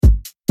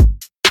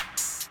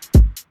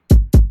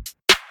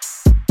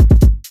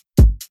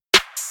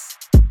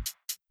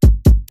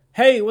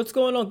Hey, what's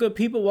going on, good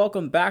people?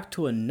 Welcome back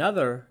to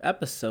another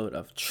episode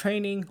of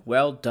Training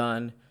Well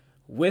Done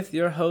with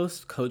your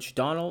host, Coach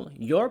Donald,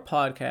 your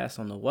podcast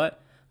on the what,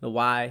 the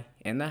why,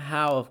 and the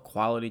how of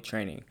quality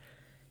training.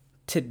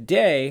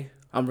 Today,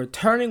 I'm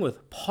returning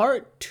with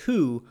part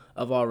 2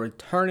 of our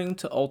Returning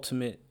to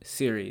Ultimate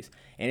series,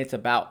 and it's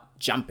about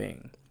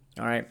jumping.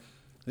 All right.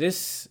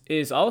 This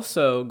is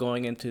also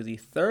going into the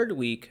third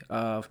week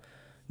of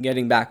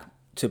getting back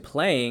to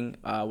playing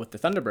with the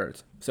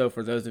Thunderbirds. So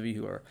for those of you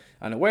who are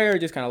unaware,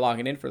 just kind of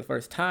logging in for the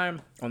first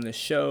time on this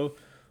show,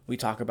 we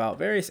talk about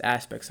various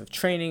aspects of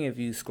training. If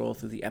you scroll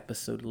through the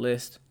episode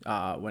list,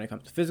 when it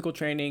comes to physical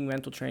training,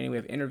 mental training, we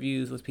have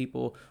interviews with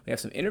people. We have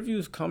some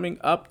interviews coming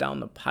up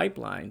down the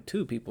pipeline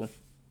too, people.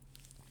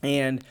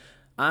 And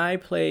I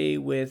play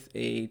with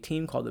a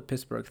team called the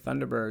Pittsburgh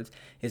Thunderbirds.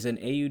 It's an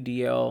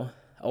AUDL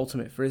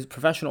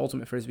professional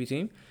ultimate frisbee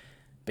team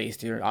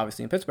based here,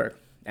 obviously in Pittsburgh.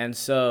 And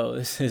so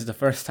this is the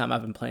first time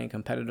I've been playing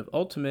competitive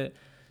ultimate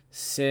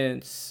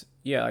since,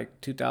 like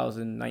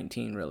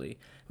 2019, really.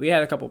 We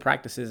had a couple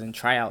practices and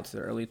tryouts in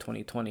early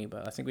 2020,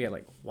 but I think we had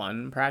like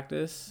one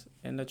practice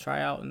in the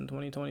tryout in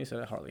 2020, so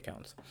that hardly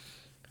counts.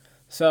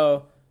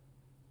 So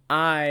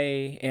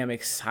I am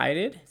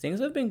excited.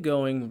 Things have been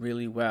going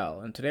really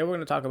well. And today we're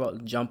going to talk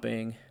about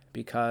jumping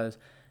because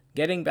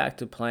getting back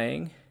to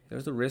playing,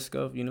 there's a risk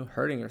of,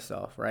 hurting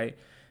yourself, right?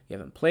 You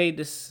haven't played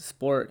this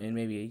sport in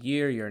maybe a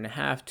year and a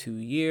half, 2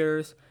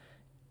 years,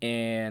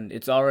 and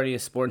it's already a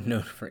sport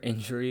known for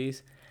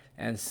injuries.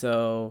 And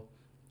so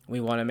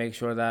we want to make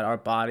sure that our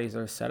bodies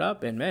are set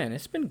up. And man,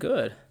 it's been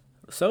good.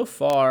 So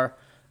far,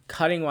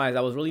 cutting wise,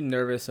 I was really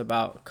nervous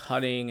about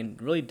cutting and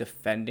really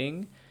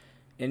defending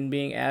and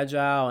being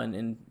agile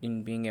and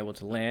in being able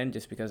to land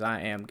just because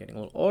I am getting a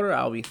little older.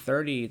 I'll be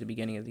 30 at the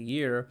beginning of the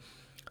year.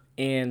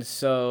 And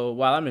so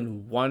while I'm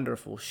in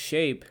wonderful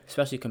shape,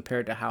 especially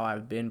compared to how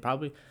I've been,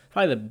 probably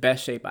the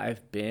best shape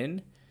I've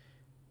been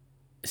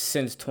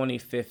since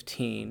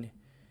 2015,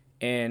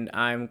 and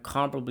I'm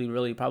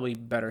comparably probably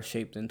better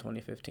shape than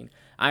 2015.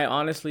 I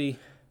honestly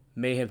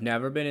may have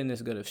never been in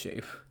this good of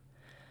shape.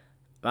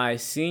 My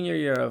senior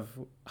year of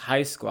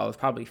high school, I was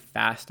probably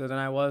faster than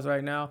I was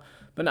right now,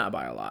 but not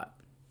by a lot.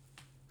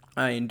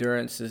 My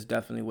endurance is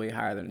definitely way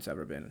higher than it's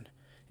ever been.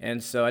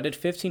 And so I did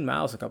 15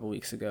 miles a couple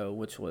weeks ago,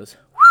 which was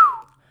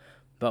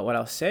But what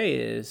I'll say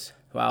is,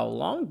 while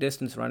long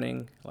distance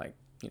running, like,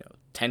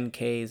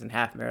 10Ks and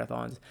half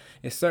marathons,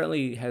 it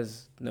certainly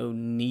has no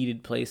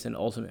needed place in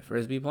Ultimate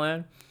Frisbee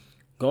plan.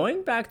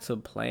 Going back to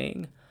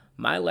playing,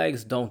 my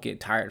legs don't get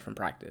tired from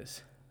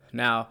practice.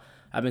 Now,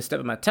 I've been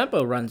stepping my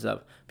tempo runs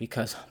up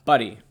because,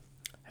 buddy,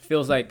 it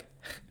feels like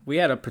we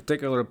had a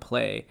particular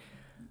play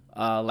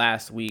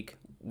last week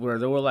where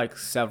there were like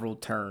several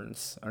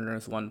turns under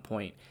this one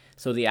point.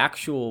 So the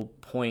actual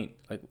point,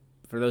 like,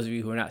 for those of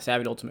you who are not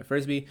savvy to Ultimate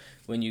Frisbee,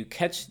 when you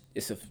catch,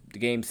 the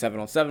game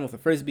 7-on-7 with a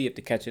Frisbee, you have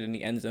to catch it in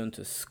the end zone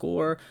to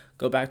score.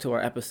 Go back to our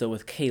episode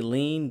with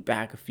Kayleen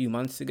back a few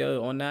months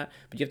ago on that,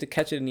 but you have to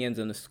catch it in the end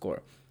zone to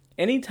score.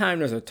 Anytime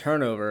there's a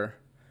turnover,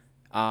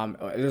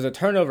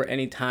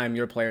 anytime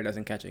your player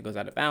doesn't catch it. It goes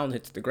out of bounds,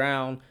 hits the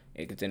ground,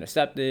 it gets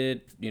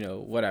intercepted,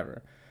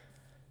 whatever.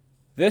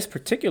 This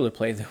particular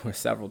play, there were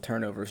several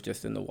turnovers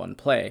just in the one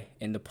play,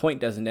 and the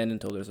point doesn't end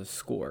until there's a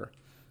score.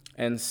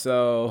 And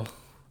so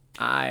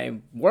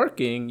I'm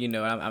working,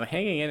 I'm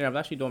hanging in there. I'm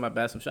actually doing my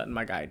best. I'm shutting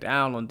my guy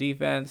down on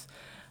defense.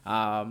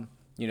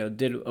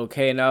 Did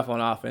okay enough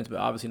on offense, but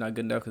obviously not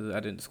good enough because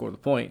I didn't score the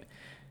point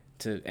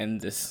to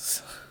end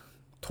this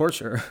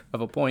torture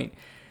of a point.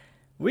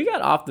 We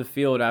got off the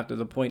field after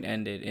the point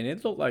ended, and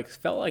it felt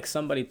like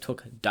somebody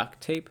took duct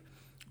tape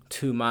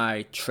to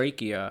my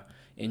trachea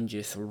and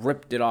just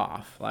ripped it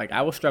off. Like,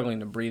 I was struggling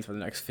to breathe for the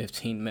next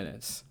 15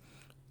 minutes.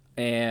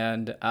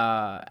 And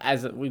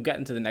as we've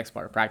gotten to the next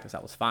part of practice,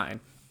 that was fine.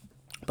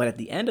 But at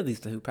the end of these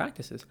two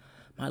practices,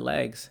 my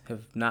legs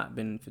have not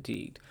been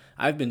fatigued.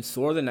 I've been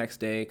sore the next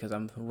day because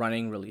I'm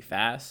running really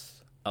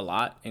fast a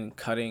lot and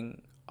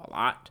cutting a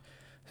lot.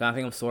 So I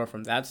think I'm sore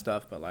from that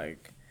stuff, but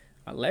like,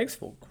 my legs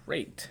feel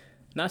great.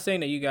 Not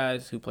saying that you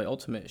guys who play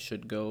Ultimate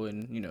should go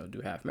and,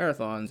 do half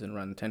marathons and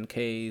run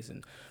 10Ks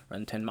and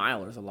run 10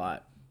 milers a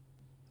lot.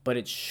 But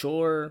it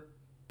sure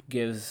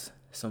gives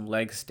some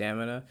leg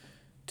stamina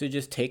to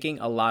just taking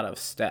a lot of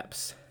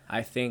steps.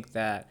 I think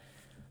that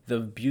the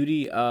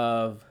beauty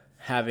of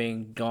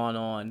having gone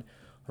on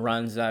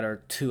runs that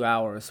are 2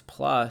 hours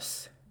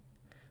plus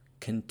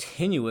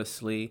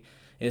continuously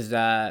is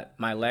that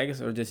my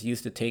legs are just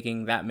used to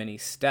taking that many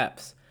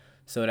steps.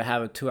 So to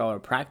have a 2-hour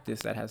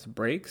practice that has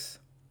breaks,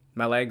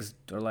 my legs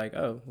are like,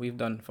 oh, we've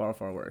done far,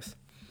 far worse.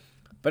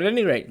 But at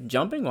any rate,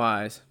 jumping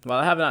wise, while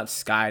I have not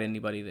skied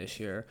anybody this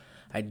year,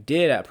 I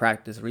did at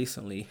practice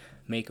recently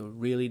make a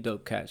really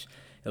dope catch.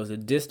 It was a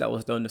disc that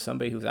was thrown to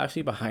somebody who was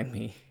actually behind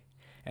me.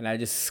 And I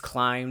just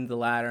climbed the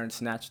ladder and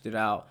snatched it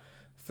out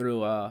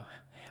through a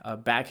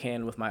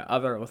backhand with my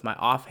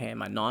offhand,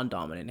 my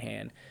non-dominant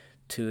hand,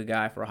 to the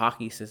guy for a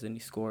hockey assist, and he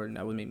scored, and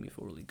that would make me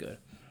feel really good.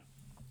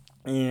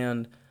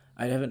 And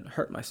I haven't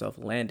hurt myself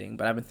landing,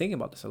 but I've been thinking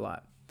about this a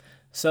lot.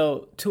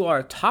 So to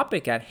our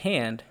topic at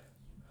hand,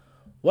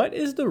 what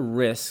is the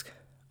risk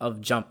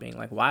of jumping?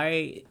 Like,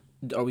 why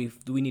do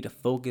we need to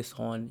focus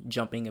on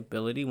jumping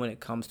ability when it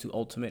comes to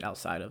ultimate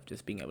outside of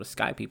just being able to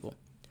sky people?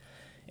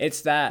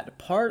 It's that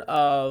part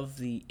of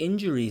the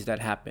injuries that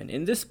happen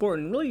in this sport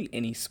and really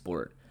any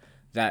sport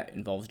that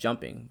involves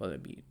jumping, whether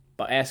it be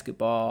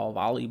basketball,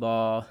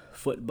 volleyball,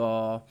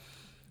 football,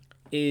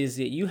 is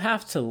that you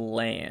have to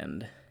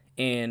land,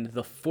 and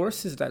the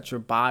forces that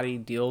your body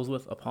deals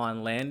with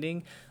upon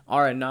landing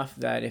are enough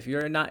that if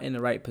you're not in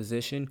the right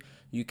position,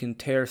 you can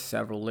tear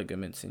several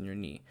ligaments in your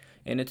knee,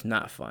 and it's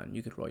not fun.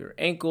 You could roll your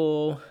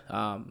ankle.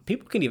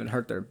 People can even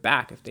hurt their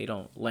back if they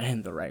don't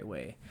land the right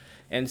way.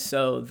 And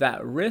so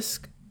that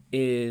risk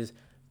is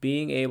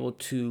being able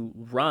to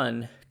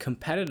run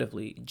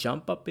competitively,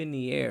 jump up in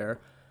the air,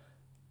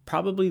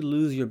 probably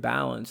lose your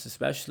balance,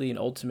 especially in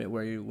ultimate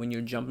where when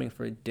you're jumping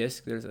for a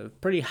disc, there's a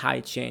pretty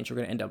high chance you're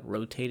going to end up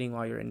rotating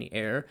while you're in the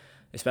air,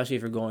 especially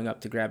if you're going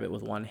up to grab it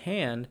with one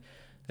hand.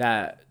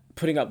 That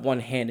putting up one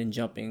hand and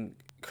jumping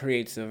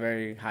creates a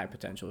very high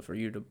potential for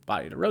your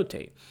body to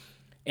rotate.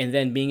 And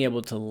then being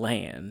able to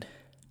land.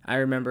 I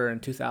remember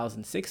in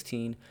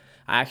 2016,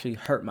 I actually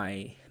hurt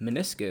my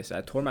meniscus.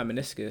 I tore my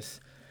meniscus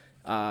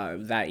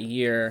that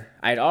year.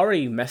 I'd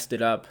already messed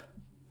it up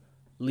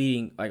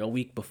leading like a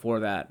week before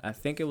that. I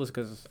think it was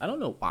because I don't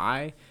know why.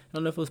 I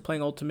don't know if it was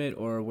playing ultimate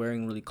or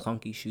wearing really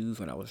clunky shoes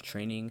when I was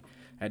training.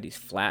 I had these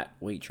flat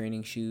weight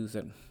training shoes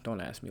that, don't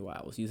ask me why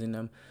I was using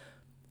them.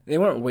 They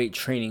weren't weight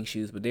training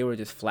shoes, but they were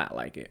just flat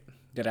like it.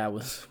 That I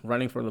was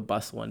running for the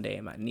bus one day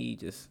and my knee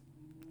just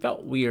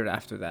felt weird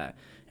after that.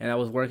 And I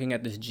was working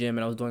at this gym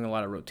and I was doing a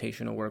lot of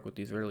rotational work with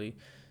these really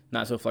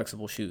not so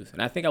flexible shoes.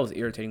 And I think I was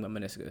irritating my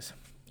meniscus.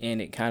 And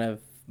it kind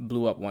of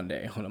blew up one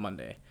day on a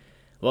Monday.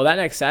 Well, that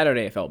next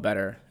Saturday, it felt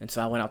better. And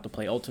so I went out to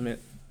play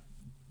Ultimate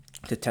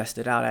to test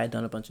it out. I had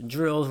done a bunch of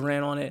drills,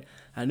 ran on it.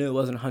 I knew it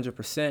wasn't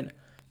 100%,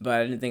 but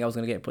I didn't think I was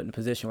going to get put in a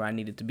position where I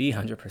needed to be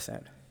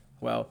 100%.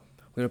 Well,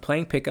 we were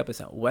playing pickup.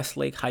 It's at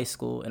Westlake High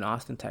School in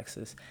Austin,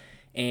 Texas.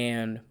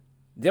 And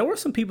there were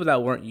some people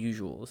that weren't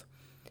usuals.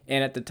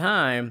 And at the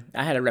time,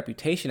 I had a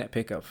reputation at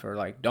pickup for,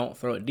 like, don't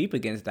throw it deep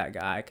against that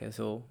guy because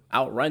he'll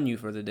outrun you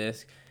for the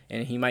disc.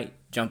 And he might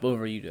jump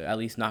over you to at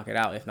least knock it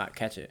out, if not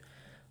catch it.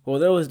 Well,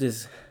 there was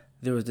this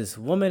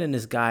woman and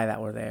this guy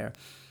that were there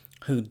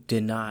who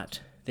did not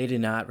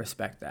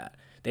respect that.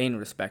 They didn't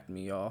respect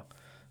me, y'all,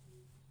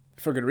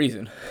 for good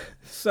reason.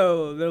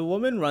 So the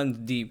woman runs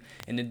deep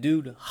and the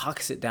dude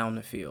hucks it down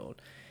the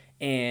field.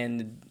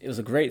 And it was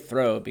a great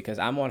throw because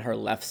I'm on her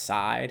left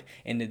side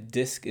and the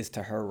disc is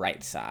to her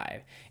right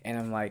side. And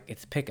I'm like,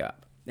 it's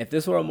pickup. If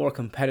this were a more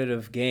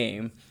competitive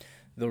game,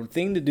 the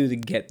thing to do to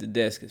get the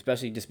disc,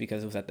 especially just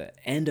because it was at the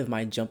end of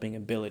my jumping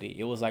ability,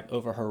 it was like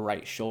over her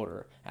right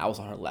shoulder. I was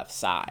on her left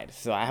side.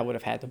 So I would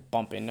have had to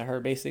bump into her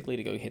basically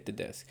to go hit the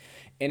disc.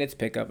 And it's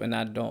pickup, and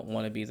I don't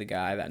want to be the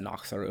guy that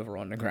knocks her over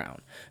on the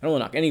ground. I don't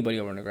want to knock anybody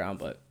over on the ground,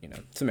 but, you know,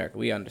 it's America.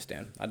 We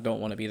understand. I don't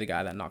want to be the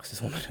guy that knocks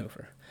this woman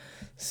over.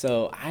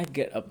 So I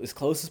get up as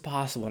close as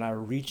possible, and I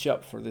reach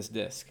up for this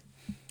disc.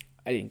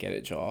 I didn't get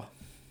it, y'all.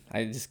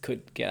 I just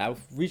couldn't get it. I was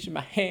reaching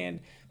my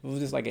hand. It was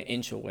just like an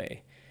inch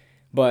away.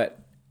 But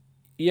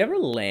you ever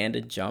land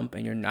a jump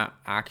and you're not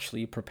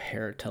actually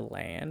prepared to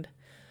land?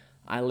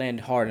 I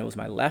landed hard, and it was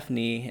my left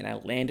knee, and I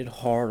landed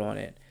hard on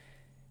it.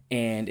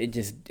 And it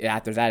just,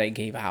 after that, it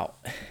gave out.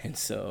 And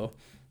so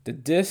the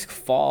disc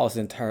falls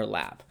into her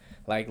lap.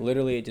 Like,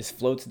 literally, it just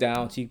floats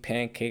down. She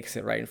pancakes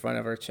it right in front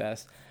of her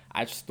chest.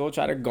 I still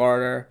try to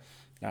guard her.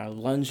 I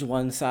lunge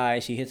one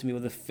side. She hits me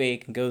with a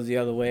fake and goes the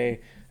other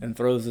way and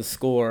throws the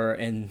score.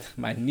 And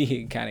my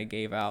knee kind of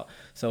gave out.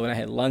 So when I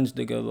had lunged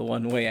to go the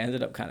one way, I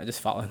ended up kind of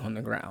just falling on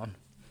the ground.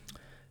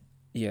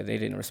 Yeah, they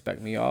didn't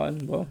respect me, y'all.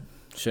 And, well,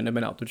 shouldn't have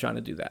been out there trying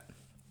to do that.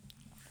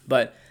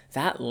 But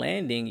that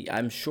landing,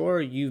 I'm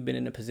sure you've been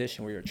in a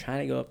position where you're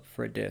trying to go up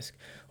for a disc,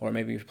 or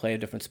maybe you play a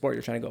different sport,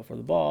 you're trying to go for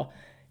the ball,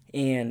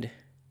 and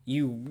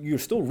you're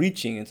still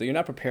reaching, and so you're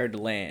not prepared to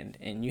land.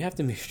 And you have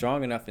to be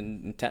strong enough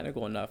and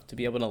technical enough to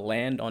be able to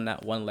land on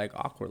that one leg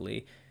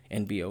awkwardly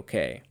and be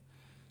okay.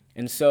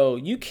 And so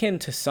you can,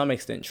 to some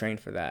extent, train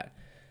for that.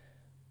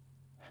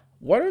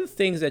 What are the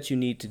things that you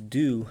need to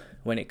do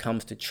when it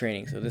comes to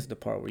training? So this is the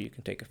part where you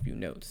can take a few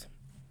notes.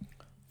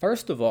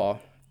 First of all,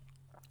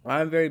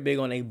 I'm very big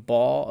on a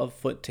ball of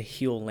foot to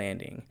heel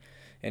landing,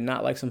 and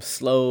not like some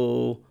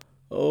slow,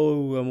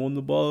 oh, I'm on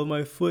the ball of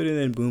my foot and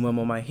then boom, I'm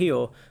on my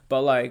heel.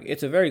 But like,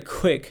 it's a very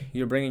quick,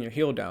 you're bringing your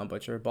heel down,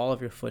 but your ball of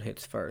your foot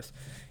hits first.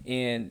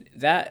 And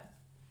that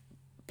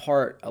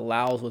part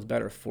allows for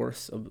better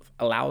force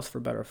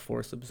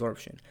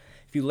absorption.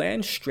 If you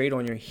land straight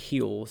on your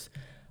heels,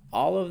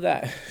 all of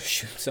that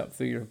shoots up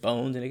through your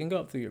bones, and it can go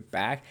up through your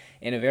back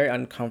in a very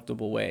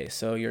uncomfortable way.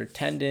 So your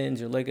tendons,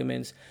 your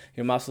ligaments,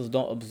 your muscles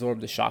don't absorb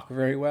the shock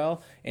very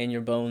well, and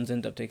your bones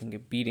end up taking a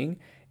beating,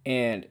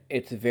 and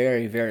it's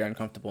very, very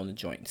uncomfortable in the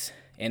joints.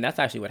 And that's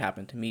actually what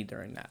happened to me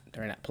during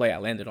that play. I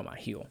landed on my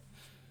heel.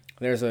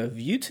 There's a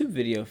YouTube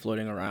video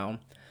floating around.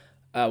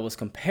 Was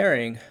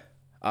comparing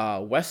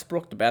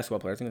Westbrook, the basketball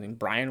player. I think his name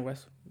Brian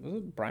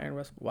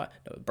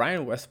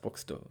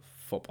Westbrook's the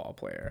football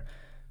player.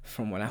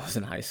 from when I was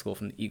in high school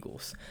from the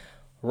Eagles.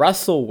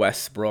 Russell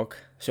Westbrook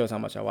shows how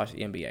much I watch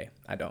the NBA.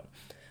 I don't.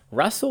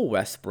 Russell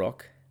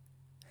Westbrook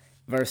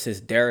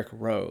versus Derrick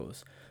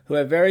Rose, who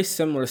have very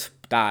similar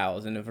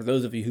styles. And for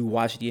those of you who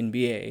watch the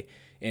NBA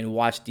and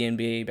watched the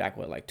NBA back,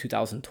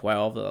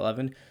 2012 or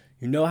 11,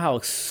 you know how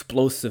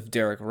explosive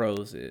Derrick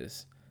Rose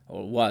is,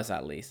 or was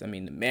at least. I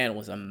mean, the man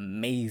was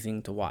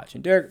amazing to watch.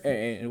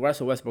 And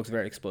Russell Westbrook's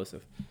very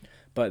explosive.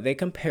 But they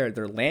compared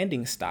their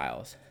landing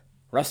styles.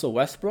 Russell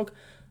Westbrook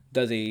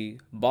does a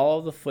ball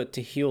of the foot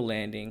to heel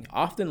landing,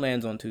 often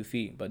lands on 2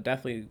 feet, but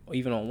definitely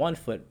even on 1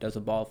 foot does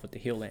a ball of foot to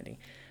heel landing.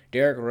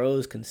 Derrick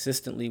Rose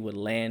consistently would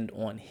land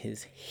on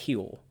his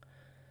heel.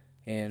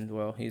 And,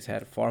 well, he's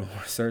had far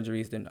more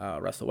surgeries than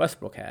Russell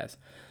Westbrook has.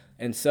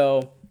 And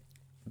so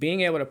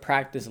being able to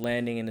practice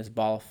landing in this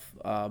ball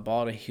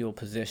to heel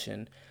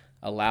position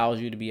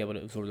allows you to be able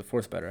to absorb the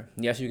force better.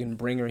 Yes, you can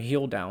bring your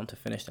heel down to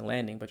finish the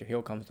landing, but your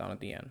heel comes down at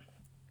the end.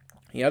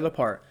 The other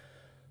part,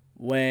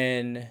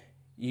 when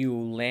you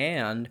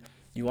land,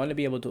 you want to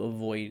be able to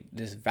avoid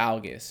this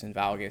valgus, and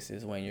valgus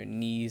is when your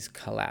knees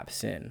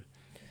collapse in.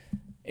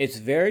 It's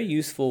very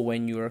useful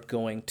when you're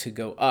going to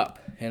go up,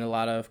 and a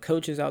lot of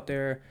coaches out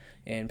there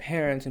and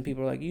parents and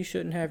people are like, you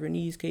shouldn't have your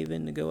knees cave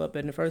in to go up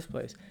in the first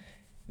place.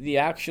 The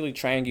actually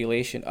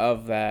triangulation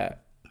of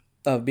that,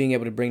 of being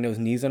able to bring those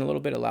knees in a little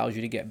bit, allows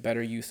you to get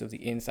better use of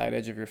the inside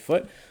edge of your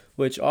foot,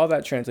 which all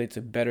that translates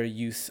to better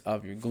use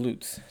of your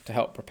glutes to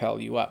help propel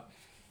you up.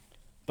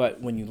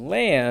 But when you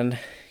land,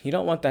 you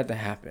don't want that to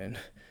happen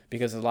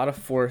because there's a lot of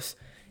force,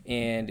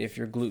 and if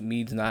your glute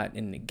med's not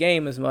in the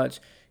game as much,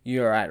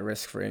 you're at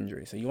risk for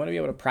injury. So you want to be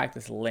able to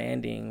practice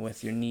landing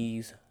with your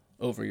knees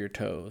over your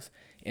toes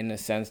in the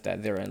sense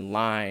that they're in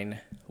line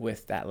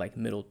with that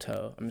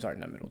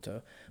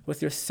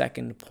with your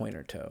second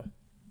pointer toe.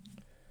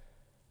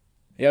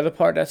 The other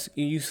part that's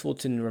useful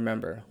to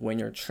remember when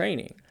you're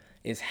training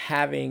is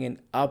having an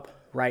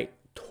upright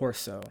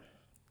torso.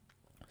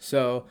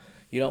 So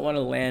you don't want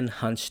to land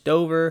hunched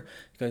over,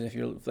 because if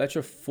you let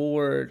your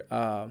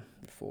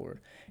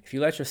if you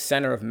let your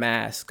center of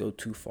mass go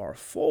too far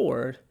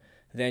forward,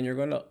 then you're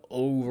going to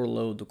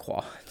overload the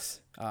quads,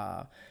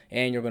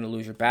 and you're going to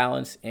lose your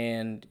balance,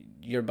 and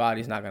your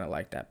body's not going to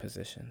like that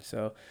position.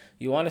 So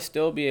you want to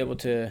still be able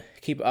to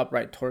keep an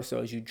upright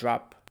torso as you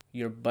drop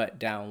your butt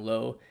down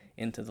low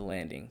into the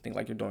landing. Think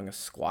like you're doing a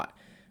squat.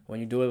 When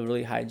you do a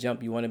really high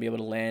jump, you want to be able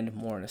to land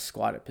more in a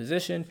squatted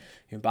position.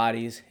 Your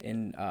body's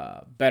in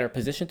a better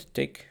position to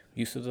take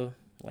use of the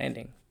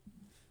landing,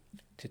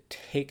 to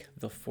take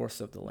the force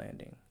of the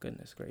landing.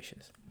 Goodness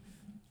gracious.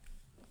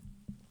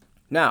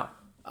 Now,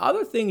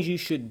 other things you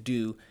should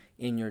do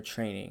in your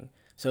training.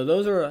 So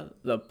those are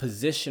the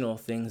positional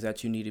things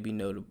that you need to be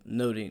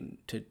noting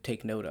to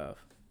take note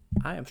of.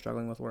 I am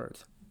struggling with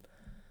words.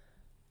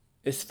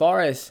 As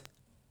far as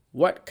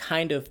what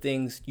kind of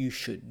things you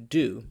should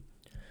do,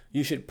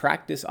 you should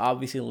practice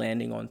obviously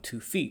landing on 2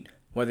 feet,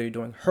 whether you're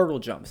doing hurdle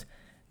jumps,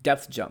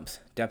 depth jumps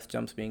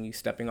being you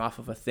stepping off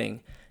of a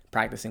thing,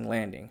 practicing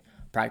landing,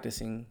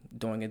 practicing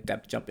doing a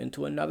depth jump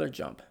into another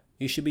jump.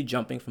 You should be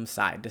jumping from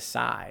side to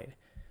side.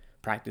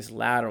 Practice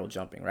lateral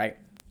jumping, right?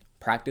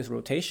 Practice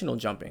rotational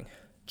jumping,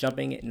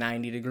 jumping at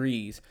 90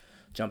 degrees,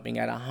 jumping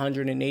at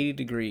 180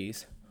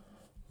 degrees,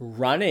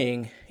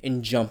 running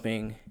and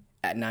jumping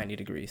at 90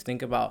 degrees.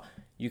 Think about,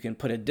 you can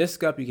put a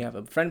disc up. You can have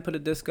a friend put a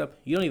disc up.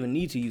 You don't even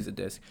need to use a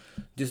disc.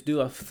 Just do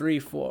a 3,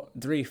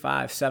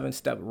 5, 7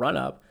 step run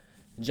up,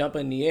 jump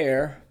in the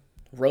air,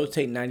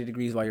 rotate 90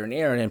 degrees while you're in the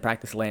air, and then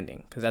practice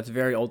landing, because that's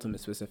very ultimate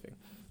specific.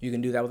 You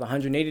can do that with a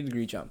 180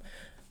 degree jump.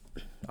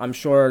 I'm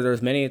sure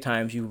there's many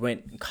times you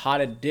went and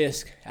caught a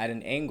disc at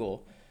an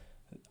angle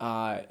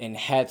and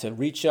had to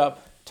reach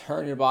up,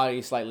 turn your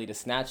body slightly to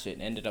snatch it,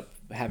 and ended up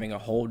having a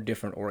whole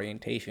different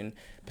orientation,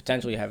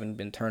 potentially having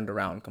been turned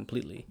around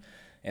completely.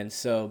 And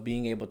so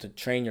being able to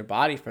train your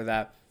body for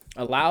that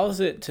allows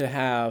it to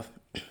have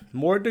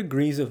more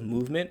degrees of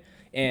movement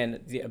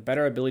and the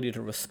better ability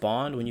to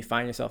respond when you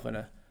find yourself in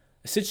a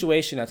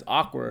situation that's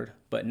awkward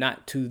but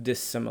not too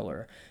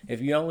dissimilar.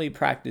 If you only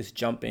practice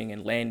jumping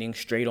and landing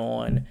straight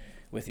on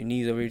with your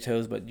knees over your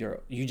toes, but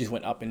you just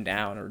went up and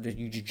down, or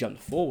you just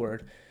jumped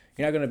forward,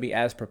 you're not going to be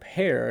as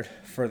prepared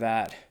for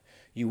that.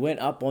 You went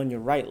up on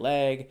your right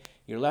leg,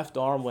 your left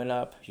arm went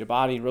up, your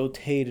body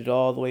rotated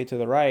all the way to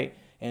the right,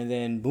 and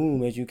then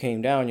boom, as you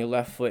came down, your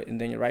left foot and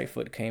then your right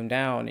foot came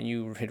down, and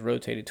you had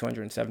rotated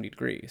 270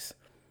 degrees.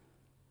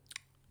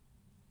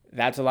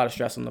 That's a lot of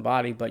stress on the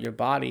body, but your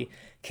body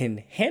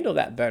can handle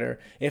that better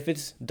if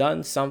it's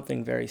done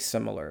something very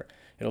similar.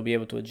 It'll be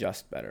able to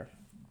adjust better.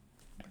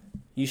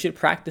 You should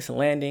practice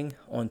landing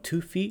on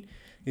 2 feet.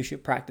 You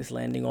should practice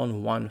landing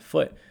on 1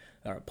 foot.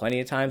 There are plenty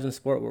of times in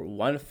sport where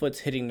 1 foot's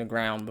hitting the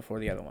ground before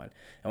the other one.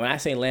 And when I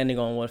say landing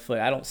on 1 foot,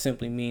 I don't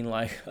simply mean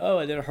like, oh,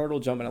 I did a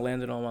hurdle jump and I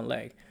landed on one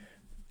leg.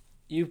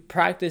 You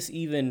practice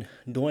even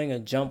doing a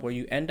jump where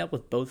you end up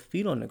with both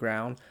feet on the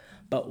ground,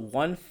 but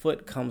 1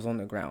 foot comes on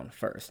the ground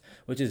first,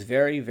 which is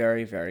very,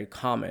 very, very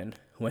common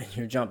when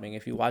you're jumping.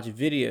 If you watch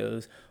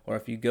videos, or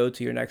if you go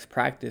to your next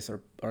practice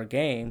or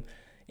game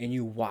and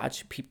you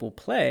watch people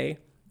play,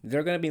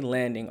 they're going to be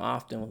landing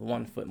often with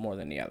one foot more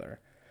than the other.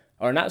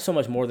 Or not so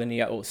much more than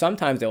the other.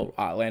 Sometimes they'll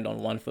land on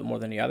one foot more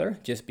than the other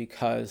just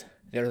because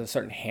there's a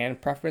certain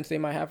hand preference they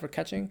might have for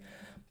catching.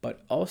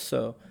 But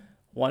also,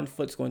 one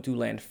foot's going to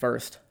land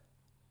first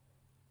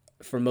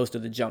for most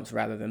of the jumps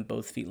rather than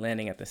both feet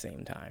landing at the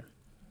same time.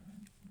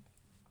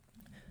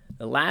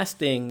 The last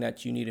thing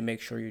that you need to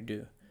make sure you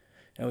do,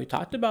 and we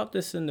talked about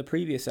this in the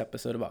previous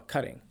episode about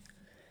cutting,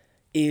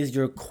 is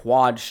your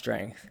quad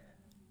strength.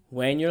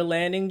 When you're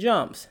landing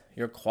jumps,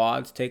 your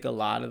quads take a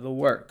lot of the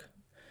work.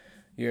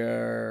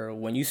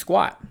 When you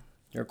squat,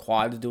 your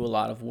quads do a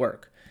lot of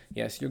work.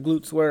 Yes, your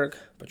glutes work,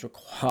 but your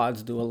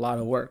quads do a lot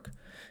of work.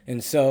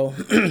 And so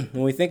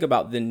when we think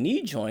about the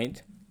knee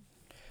joint,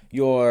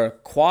 your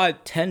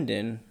quad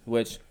tendon,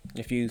 which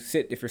if you're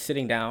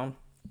sitting down,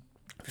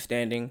 if you're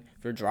standing,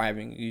 if you're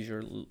driving, use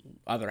your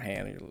other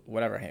hand,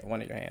 whatever hand,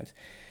 one of your hands.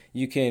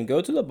 You can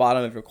go to the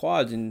bottom of your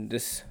quads, and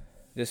this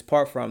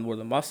part from where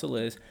the muscle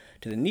is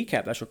to the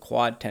kneecap, that's your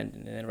quad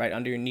tendon. And then right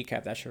under your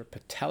kneecap, that's your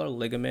patellar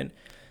ligament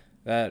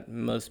that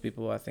most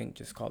people, I think,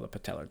 just call the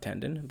patellar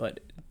tendon.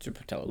 But it's your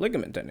patellar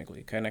ligament, technically.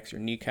 It connects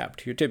your kneecap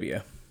to your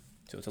tibia.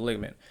 So it's a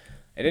ligament.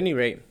 At any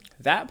rate,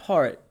 that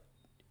part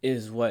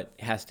is what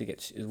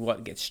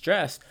gets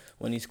stressed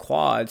when these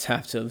quads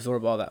have to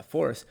absorb all that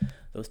force.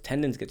 Those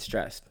tendons get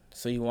stressed.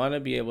 So you want to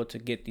be able to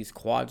get these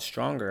quads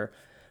stronger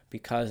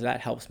because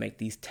that helps make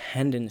these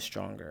tendons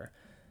stronger.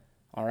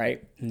 All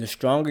right. And the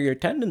stronger your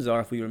tendons are,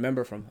 if we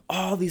remember from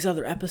all these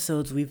other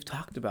episodes we've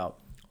talked about,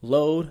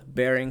 load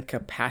bearing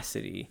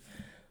capacity.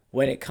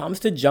 When it comes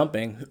to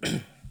jumping,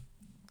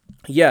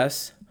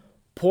 yes,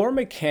 poor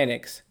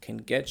mechanics can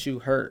get you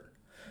hurt,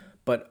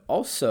 but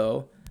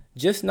also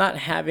just not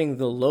having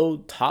the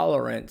load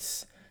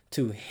tolerance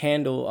to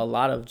handle a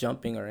lot of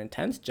jumping or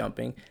intense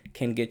jumping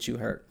can get you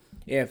hurt.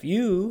 If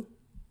you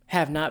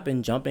have not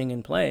been jumping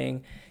and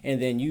playing, and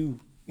then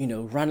you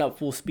run up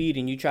full speed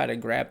and you try to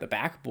grab the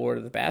backboard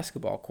of the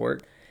basketball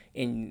court,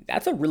 and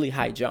that's a really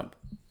high jump.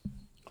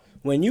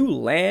 When you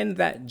land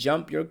that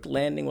jump, you're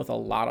landing with a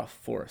lot of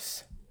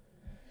force.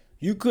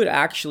 You could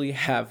actually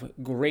have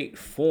great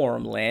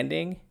form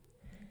landing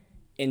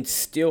and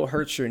still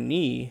hurt your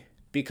knee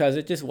because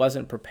it just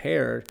wasn't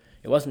prepared.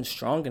 It wasn't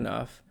strong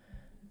enough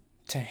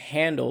to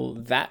handle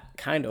that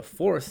kind of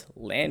force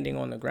landing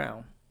on the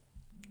ground.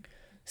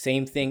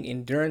 Same thing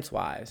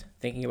endurance-wise,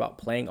 thinking about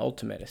playing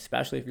Ultimate,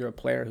 especially if you're a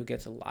player who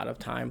gets a lot of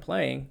time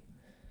playing,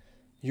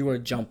 you are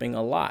jumping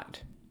a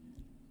lot.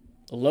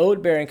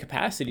 Load-bearing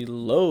capacity,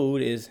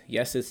 load is,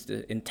 yes, it's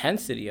the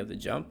intensity of the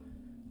jump,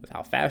 with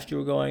how fast you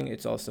were going.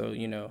 It's also,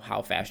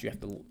 how fast you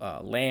have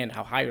to land,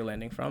 how high you're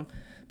landing from.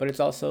 But it's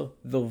also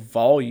the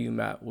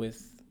volume at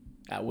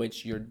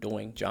which you're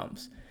doing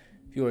jumps.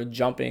 If you are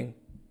jumping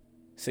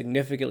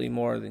significantly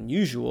more than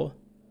usual,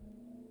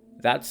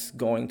 that's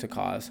going to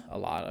cause a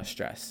lot of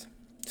stress.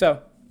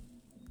 So,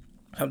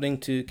 something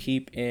to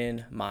keep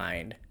in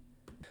mind.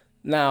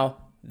 Now,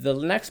 the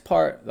next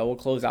part that we'll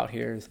close out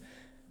here is,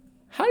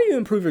 how do you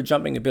improve your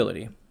jumping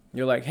ability?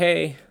 You're like,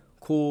 hey,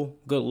 cool,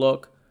 good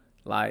look.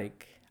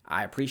 Like,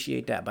 I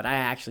appreciate that, but I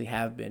actually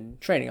have been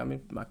training. I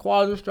mean, my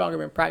quads are strong, I've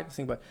been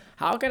practicing, but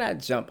how can I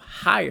jump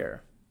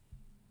higher?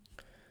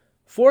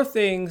 4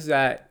 things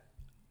that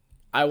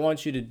I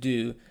want you to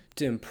do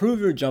to improve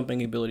your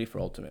jumping ability for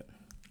Ultimate.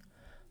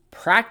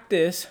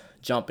 Practice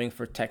jumping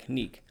for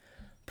technique.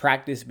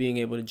 Practice being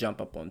able to jump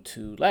up on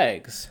 2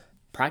 legs.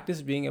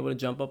 Practice being able to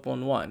jump up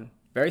on 1.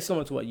 Very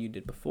similar to what you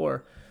did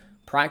before.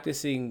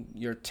 Practicing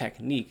your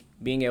technique,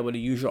 being able to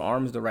use your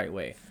arms the right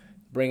way,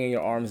 bringing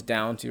your arms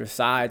down to your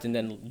sides and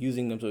then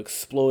using them to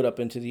explode up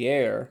into the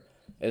air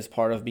as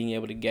part of being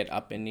able to get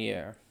up in the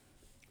air.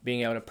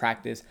 Being able to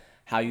practice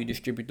how you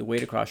distribute the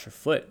weight across your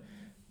foot.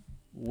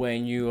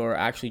 When you are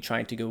actually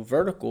trying to go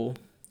vertical,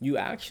 you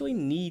actually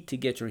need to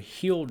get your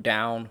heel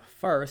down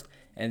first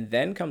and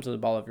then come to the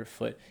ball of your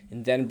foot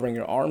and then bring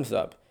your arms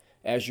up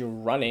as you're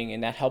running,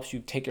 and that helps you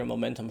take your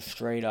momentum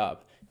straight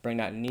up, bring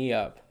that knee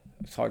up.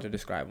 It's hard to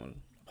describe on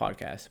a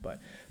podcast, but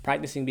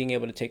practicing being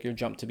able to take your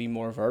jump to be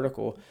more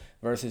vertical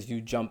versus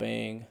you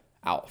jumping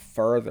out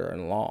further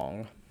and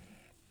long.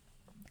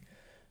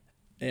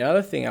 The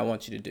other thing I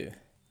want you to do,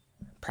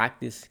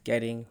 practice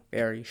getting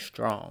very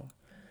strong.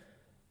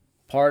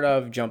 Part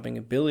of jumping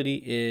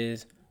ability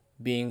is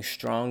being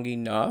strong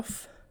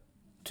enough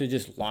to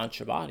just launch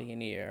your body in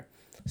the air.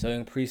 So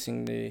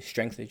increasing the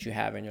strength that you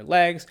have in your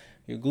legs,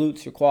 your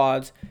glutes, your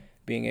quads,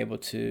 being able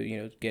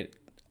to, get,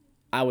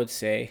 I would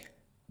say,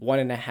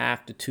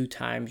 1.5 to 2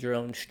 times your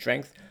own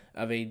strength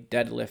of a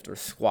deadlift or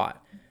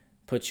squat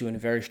puts you in a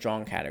very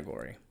strong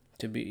category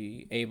to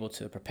be able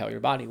to propel your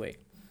body weight.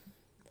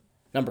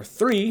 Number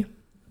 3,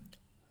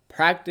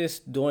 practice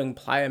doing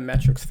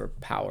plyometrics for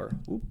power.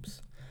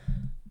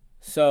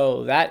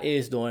 So that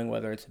is doing,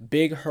 whether it's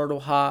big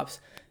hurdle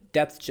hops,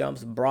 depth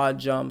jumps, broad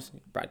jumps,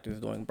 practice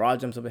doing broad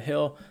jumps up a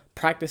hill,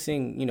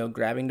 practicing,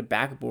 grabbing the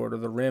backboard or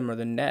the rim or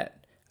the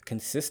net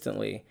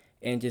consistently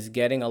and just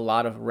getting a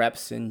lot of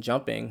reps in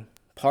jumping.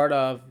 Part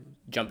of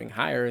jumping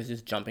higher is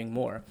just jumping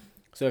more.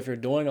 So if you're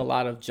doing a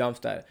lot of jumps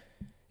that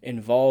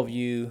involve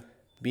you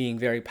being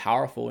very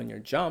powerful in your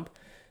jump,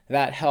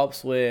 that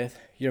helps with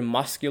your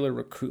muscular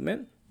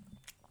recruitment.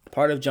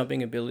 Part of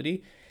jumping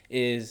ability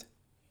is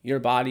your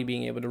body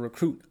being able to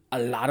recruit a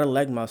lot of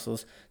leg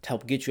muscles to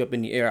help get you up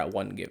in the air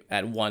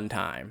at one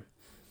time.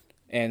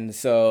 And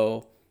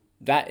so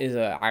that is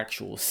an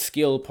actual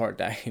skill part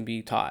that can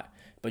be taught,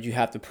 but you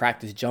have to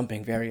practice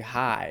jumping very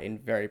high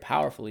and very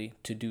powerfully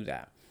to do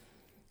that.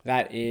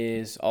 That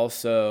is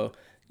also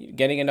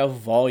getting enough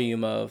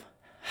volume of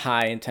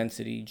high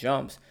intensity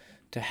jumps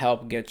to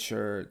help get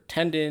your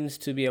tendons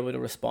to be able to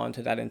respond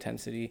to that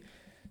intensity,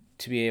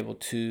 to be able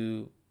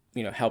to,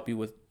 help you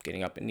with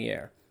getting up in the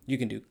air. You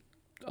can do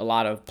a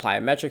lot of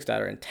plyometrics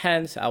that are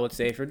intense. I would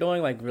say if you're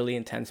doing like really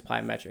intense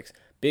plyometrics,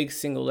 big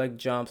single leg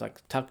jumps,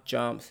 like tuck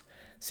jumps,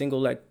 single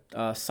leg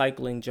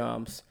cycling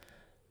jumps,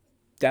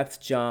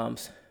 depth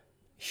jumps,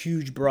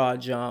 huge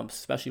broad jumps,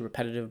 especially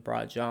repetitive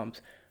broad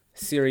jumps,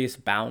 serious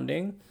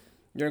bounding,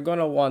 you're going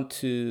to want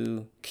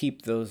to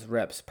keep those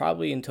reps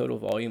probably in total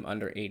volume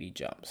under 80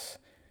 jumps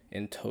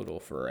in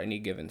total for any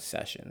given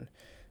session.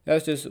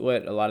 That's just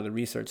what a lot of the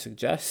research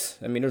suggests.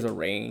 I mean, there's a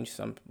range.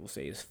 Some people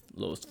say as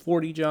low as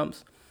 40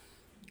 jumps,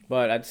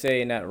 but I'd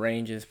say in that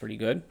range is pretty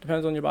good.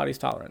 Depends on your body's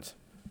tolerance.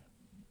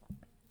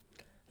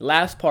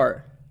 Last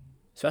part,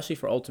 especially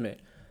for ultimate,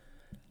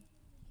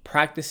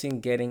 practicing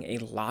getting a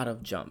lot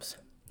of jumps.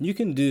 You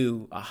can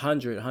do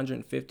 100,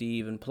 150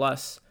 even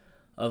plus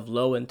of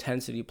low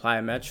intensity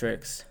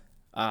plyometrics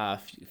a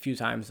few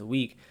times a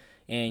week,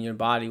 and your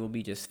body will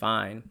be just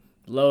fine.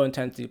 Low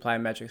intensity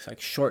plyometrics,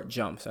 like short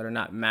jumps that are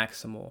not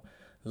maximal,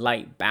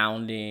 light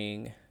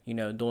bounding,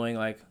 doing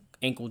like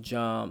ankle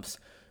jumps,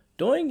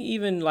 doing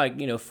even like,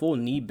 full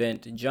knee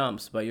bent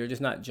jumps, but you're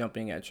just not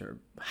jumping at your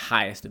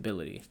highest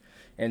ability.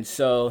 And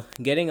so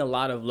getting a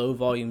lot of low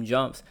volume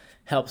jumps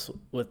helps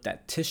with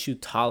that tissue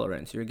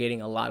tolerance. You're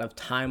getting a lot of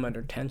time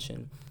under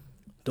tension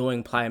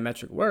doing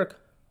plyometric work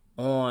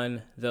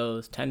on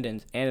those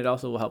tendons, and it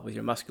also will help with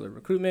your muscular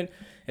recruitment.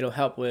 It'll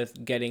help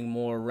with getting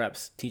more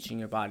reps, teaching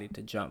your body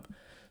to jump.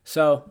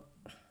 So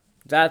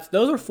those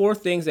are 4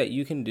 things that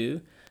you can do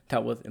to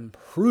help with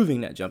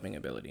improving that jumping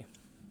ability.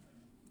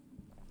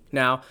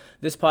 Now,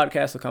 this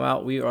podcast will come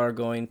out. We are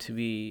going to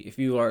be, if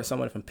you are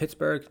someone from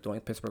Pittsburgh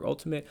doing Pittsburgh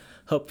Ultimate,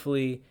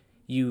 hopefully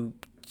you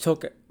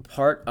took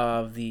part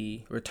of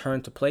the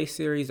Return to Play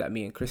series that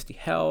me and Christy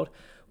held,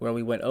 where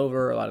we went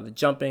over a lot of the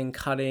jumping,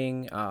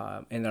 cutting,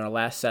 and our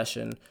last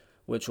session,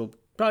 which will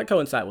probably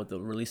coincide with the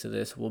release of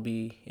this, will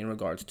be in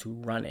regards to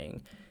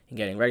running and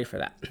getting ready for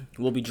that.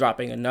 We'll be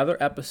dropping another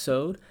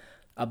episode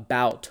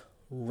about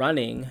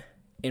running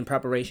in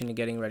preparation to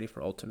getting ready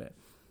for Ultimate.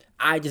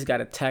 I just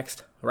got a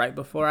text right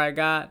before I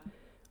got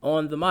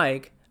on the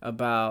mic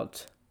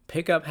about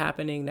pickup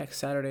happening next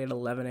Saturday at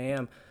 11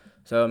 a.m.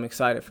 So I'm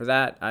excited for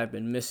that. I've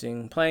been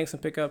missing playing some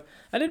pickup.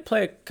 I did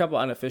play a couple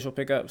unofficial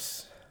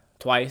pickups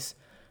twice.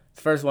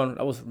 The first one,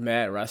 I was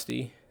mad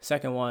rusty.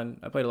 Second one,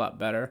 I played a lot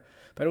better,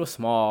 but it was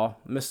small.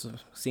 I missed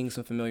seeing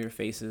some familiar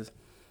faces.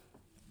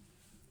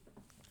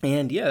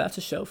 And yeah, that's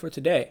a show for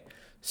today.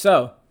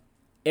 So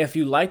if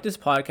you like this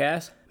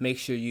podcast, make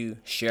sure you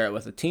share it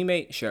with a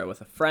teammate, share it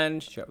with a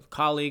friend, share it with a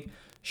colleague,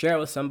 share it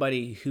with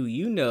somebody who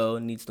you know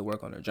needs to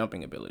work on their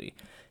jumping ability.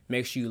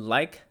 Make sure you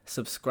like,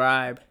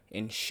 subscribe,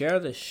 and share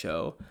this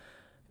show.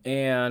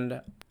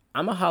 And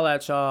I'm going to holla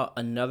at y'all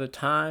another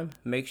time.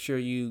 Make sure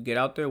you get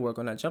out there, work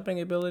on that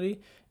jumping ability,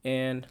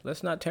 and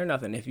let's not tear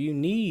nothing. If you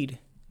need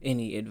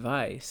any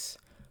advice,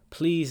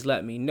 please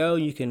let me know.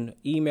 You can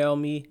email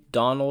me,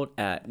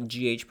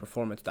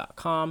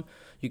 donald@ghperformance.com.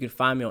 You can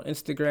find me on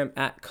Instagram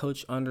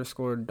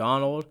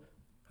 @coach_Donald.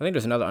 I think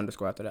there's another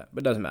underscore after that,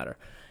 but it doesn't matter.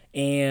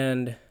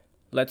 And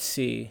let's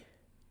see.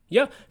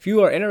 Yeah, if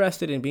you are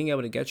interested in being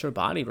able to get your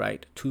body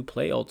right to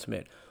play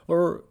Ultimate,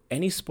 or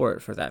any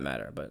sport for that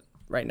matter, but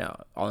right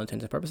now, all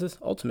intents and purposes,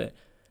 Ultimate,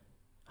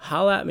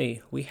 holla at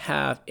me. We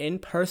have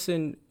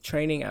in-person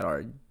training at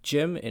our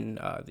gym in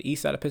the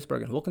east side of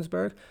Pittsburgh and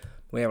Wilkinsburg.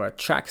 We have our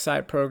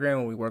trackside program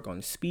where we work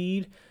on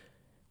speed,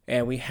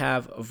 and we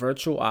have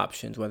virtual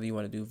options, whether you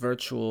want to do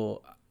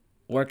virtual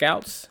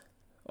workouts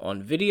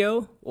on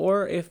video,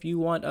 or if you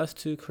want us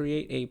to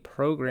create a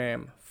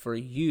program for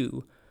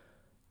you,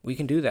 we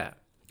can do that.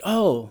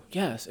 Oh,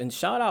 yes, and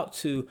shout out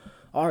to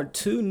our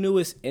 2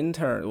 newest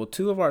interns, well,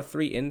 2 of our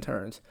 3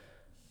 interns,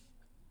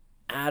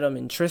 Adam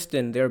and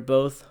Tristan. They're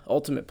both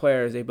Ultimate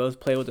players. They both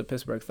play with the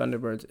Pittsburgh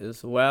Thunderbirds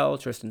as well.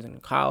 Tristan's in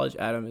college.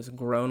 Adam is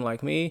grown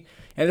like me.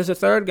 And there's a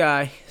third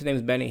guy. His name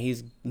is Benny.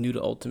 He's new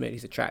to Ultimate.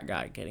 He's a track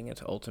guy getting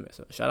into Ultimate.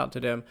 So shout out to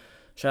them.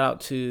 Shout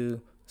out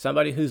to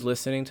somebody who's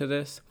listening to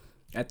this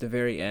at the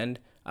very end.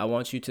 I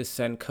want you to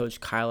send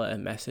Coach Kyla a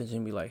message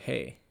and be like,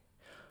 hey,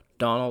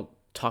 Donald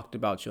talked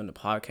about you on the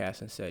podcast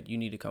and said you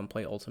need to come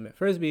play Ultimate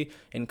Frisbee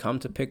and come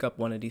to pick up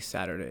one of these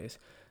Saturdays.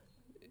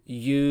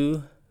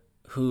 You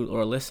who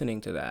are listening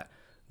to that,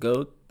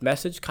 go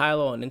message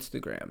Kyla on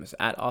Instagram. It's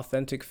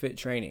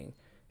 @AuthenticFitTraining,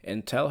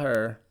 and tell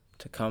her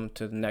to come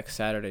to the next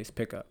Saturday's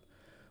pickup.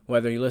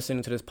 Whether you're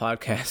listening to this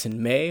podcast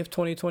in May of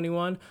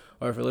 2021,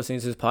 or if you're listening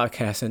to this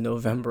podcast in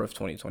November of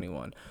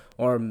 2021,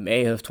 or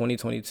May of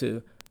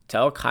 2022,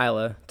 tell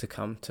Kyla to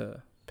come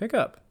to pick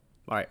up.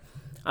 All right.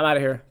 I'm out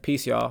of here.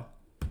 Peace, y'all.